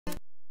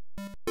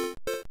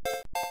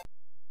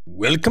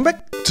Welcome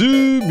back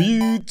to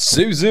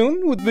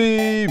mutesafezone with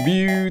me,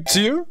 Mute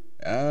here.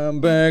 I'm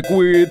back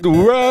with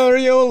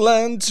Wario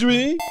Land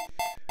 3,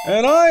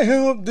 and I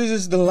hope this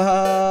is the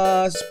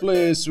last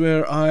place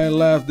where I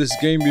left this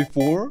game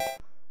before.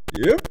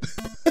 Yep,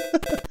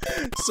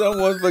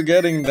 someone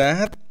forgetting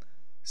that.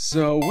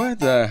 So where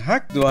the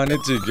heck do I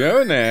need to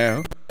go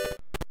now?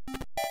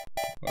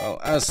 Well,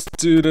 as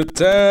to the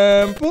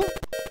temple.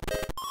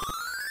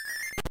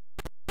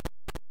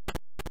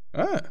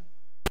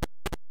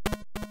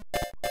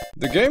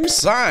 The game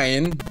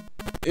sign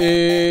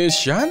is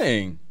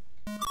shining.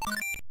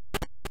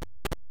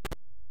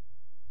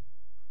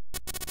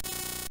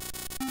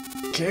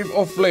 Cave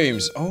of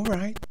Flames.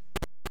 Alright.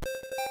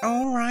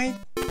 Alright.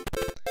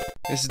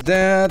 Is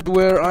that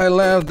where I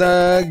left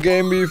the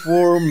game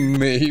before?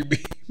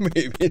 Maybe.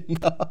 Maybe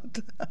not.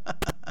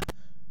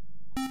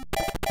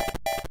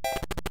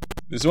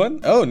 This one?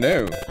 Oh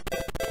no.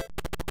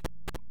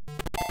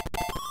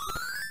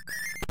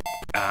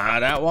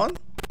 That one?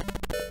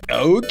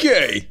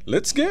 Okay,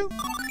 let's go.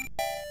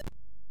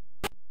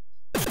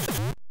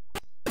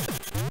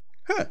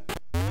 Huh.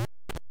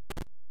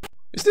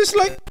 Is this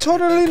like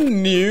totally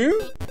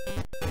new?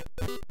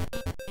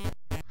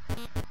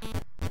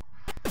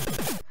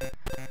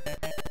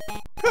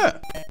 Huh.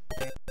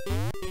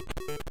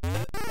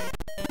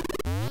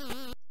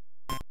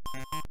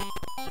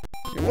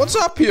 What's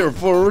up here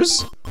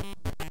first?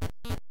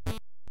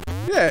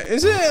 Yeah,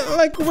 is it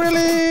like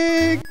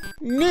really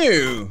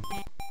new?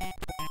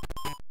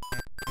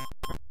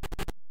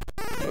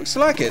 Looks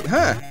like it,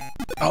 huh?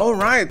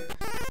 Alright,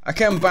 I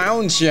can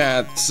bounce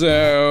yet,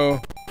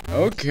 so...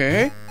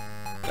 Okay,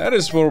 that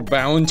is for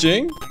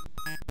bouncing.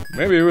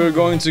 Maybe we're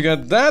going to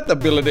get that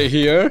ability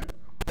here.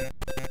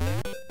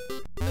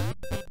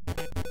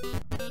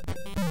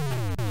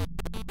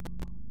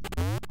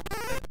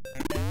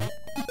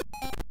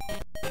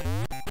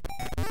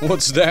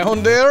 What's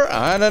down there?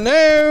 I don't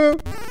know.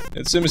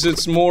 It seems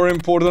it's more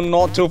important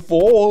not to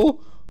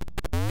fall.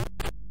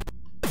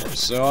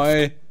 So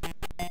I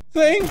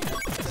think,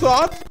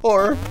 thought,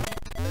 or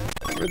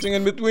everything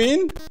in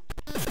between.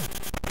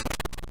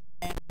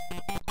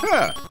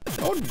 Huh,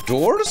 no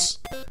doors?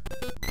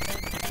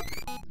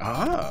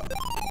 Ah,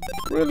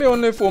 really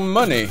only for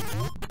money.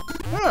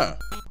 Huh.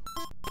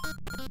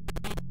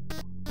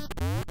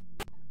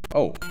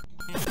 Oh.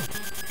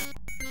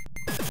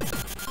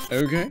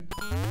 Okay.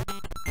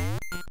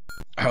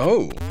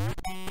 Oh.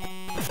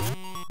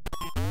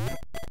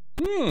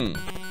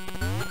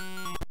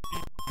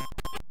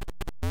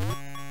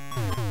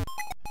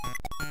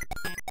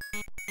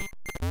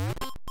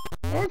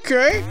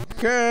 Okay,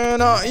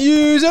 cannot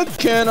use it,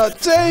 cannot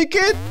take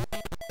it.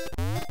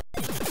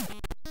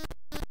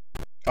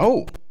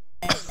 Oh.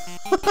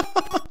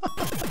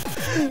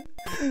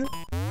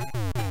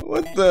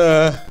 What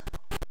the?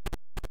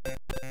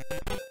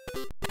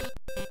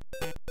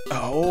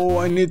 Oh,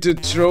 I need to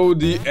throw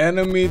the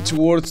enemy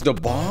towards the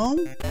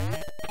bomb?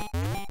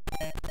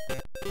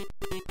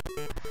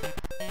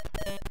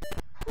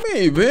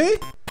 Maybe.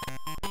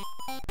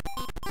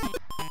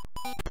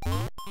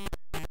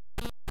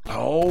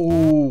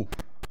 Oh,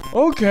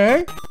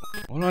 okay.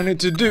 All I need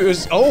to do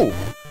is... Oh,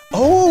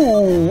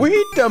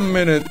 wait a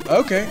minute.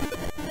 Okay.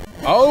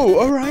 Oh,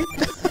 alright.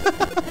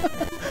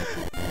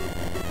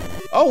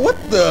 Oh, what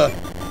the?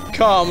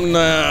 Come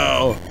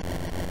now.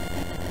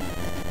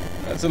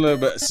 That's a little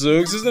bit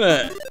sucks, isn't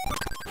it?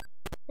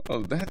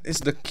 Oh, that is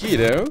the key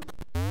though.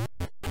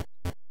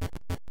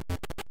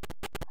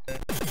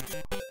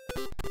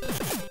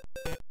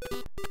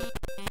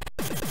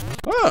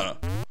 Huh.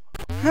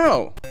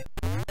 How?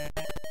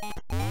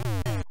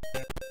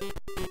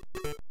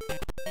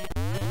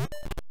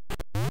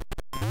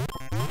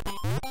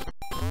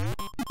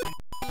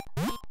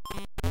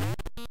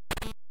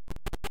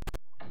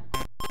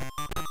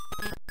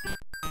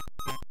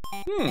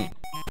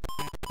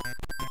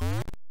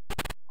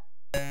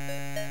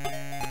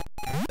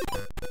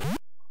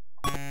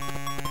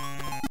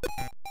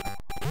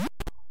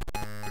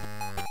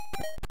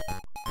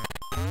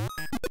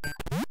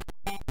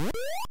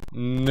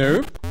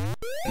 Nope.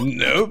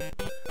 Nope.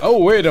 Oh,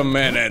 wait a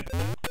minute.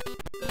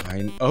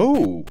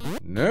 Oh,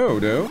 no,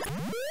 though.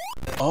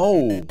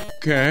 Oh,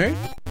 okay.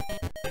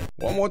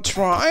 One more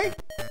try.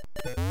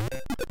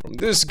 From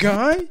this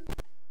guy.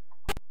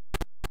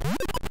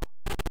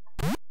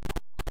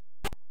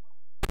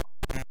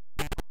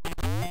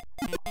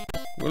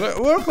 Will it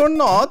work or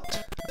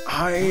not?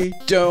 I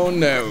don't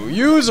know.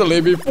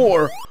 Usually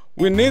before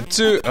we need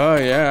to... Oh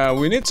yeah,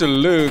 we need to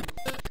look.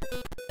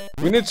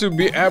 We need to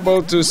be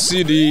able to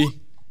see the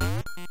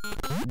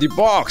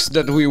box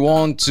that we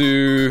want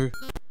to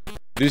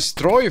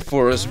destroy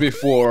first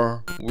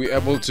before we're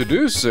able to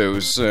do so.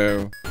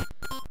 So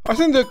I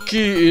think the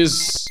key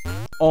is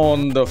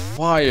on the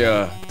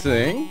fire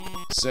thing.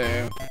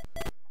 So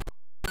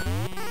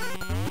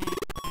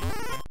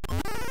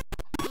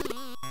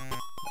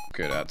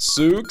okay, that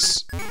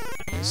sucks.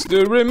 It's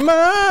to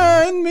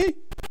remind me.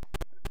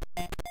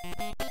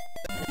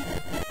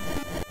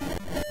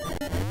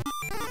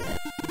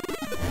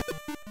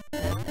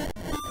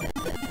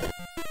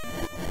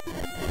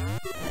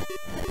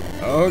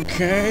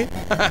 Okay.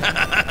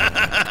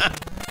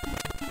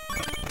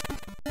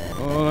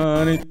 All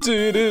I need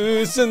to do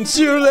is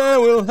ensure that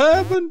will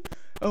happen.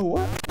 Oh,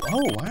 what?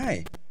 Oh,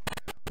 why?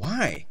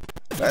 Why?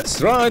 Let's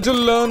try to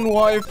learn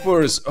why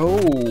first.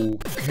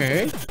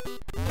 Okay.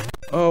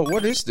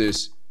 What is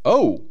this?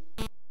 Oh.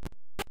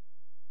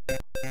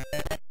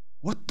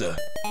 What the?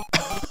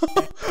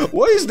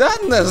 Why is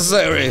that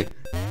necessary?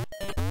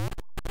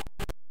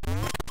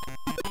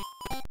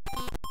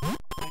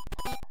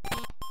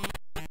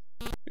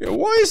 Yeah,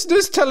 why is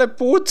this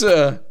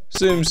teleporter?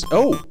 Seems.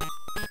 Oh.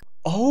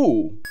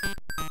 Oh.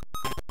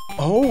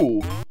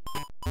 Oh.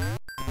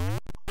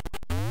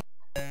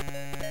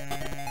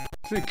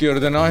 Trickier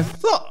than I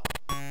thought.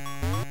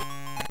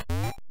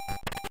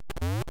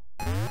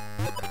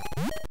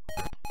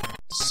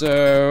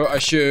 So I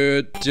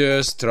should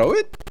just throw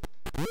it?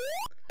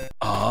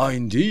 Ah,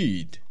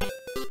 indeed.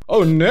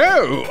 Oh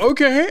no!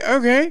 Okay,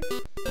 okay.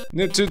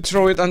 Need to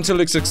throw it until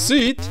it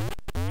succeeds.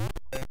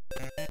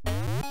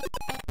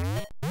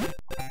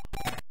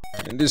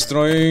 And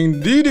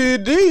destroying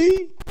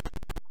DDD.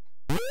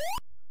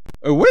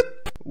 Wait,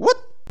 what?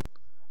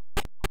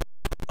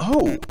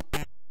 Oh.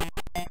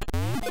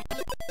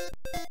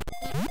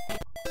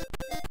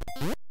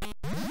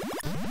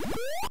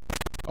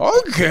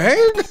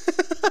 Okay.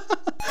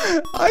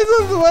 I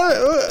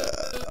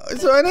thought,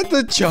 so I need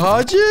to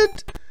charge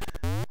it?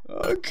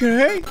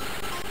 Okay.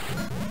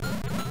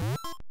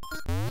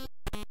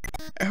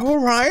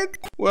 Alright.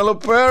 Well,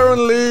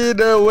 apparently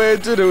the way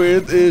to do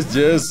it is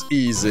just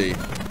easy.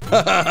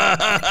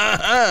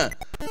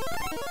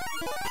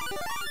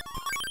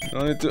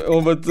 Don't need to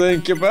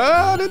overthink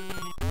about it.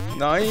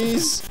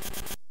 Nice.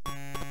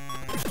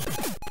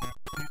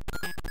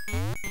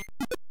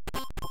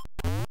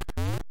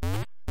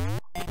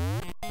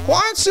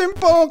 Quite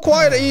simple,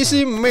 quite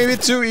easy, maybe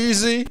too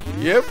easy.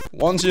 Yep,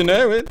 once you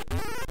know it.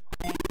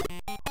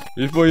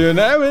 Before you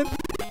know it,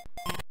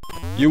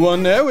 you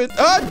won't know it.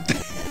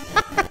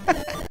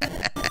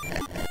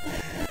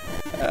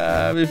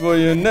 Before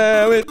you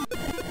know it.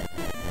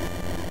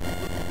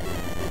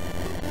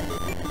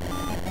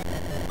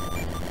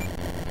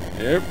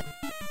 Yep.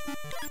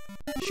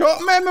 Short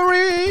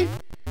memory.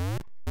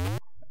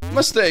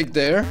 Mistake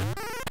there.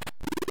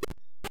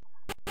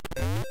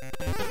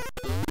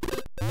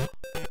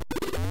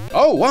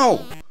 Oh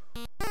wow,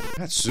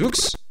 that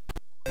sucks.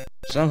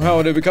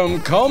 Somehow they become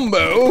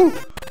combo.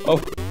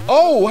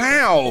 Oh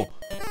wow,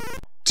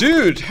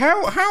 dude,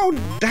 how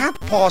that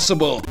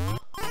possible?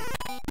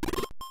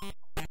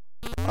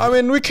 I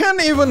mean, we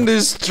can't even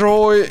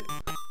destroy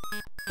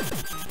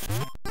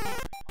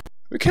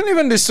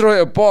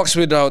a box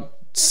without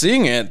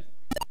seeing it,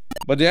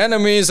 but the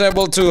enemy is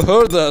able to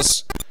hurt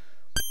us.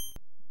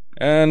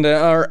 And they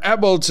are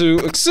able to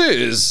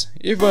exist,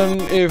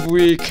 even if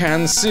we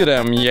can't see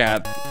them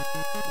yet.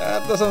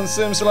 That doesn't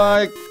seem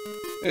like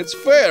it's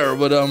fair,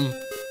 but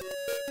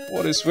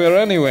what is fair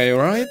anyway,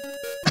 right?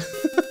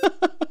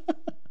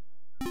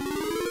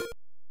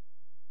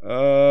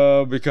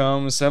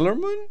 Become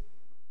Sailorman?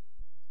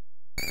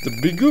 The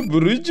bigger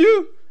bridge?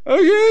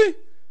 Okay.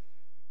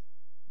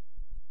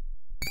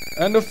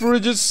 And the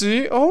frigid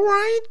sea,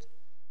 alright.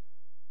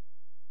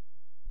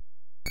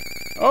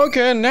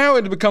 Okay, now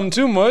it become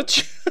too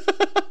much.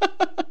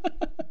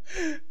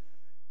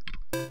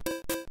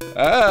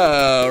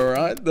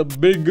 Alright, the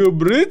bigger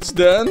bridge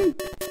then.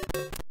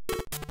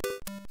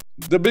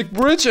 The big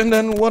bridge, and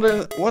then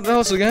what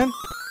else again?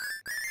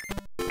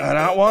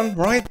 That one,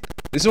 right?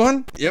 This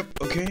one? Yep,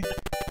 okay.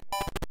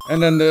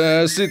 And then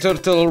the sea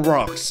turtle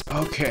rocks.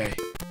 Okay.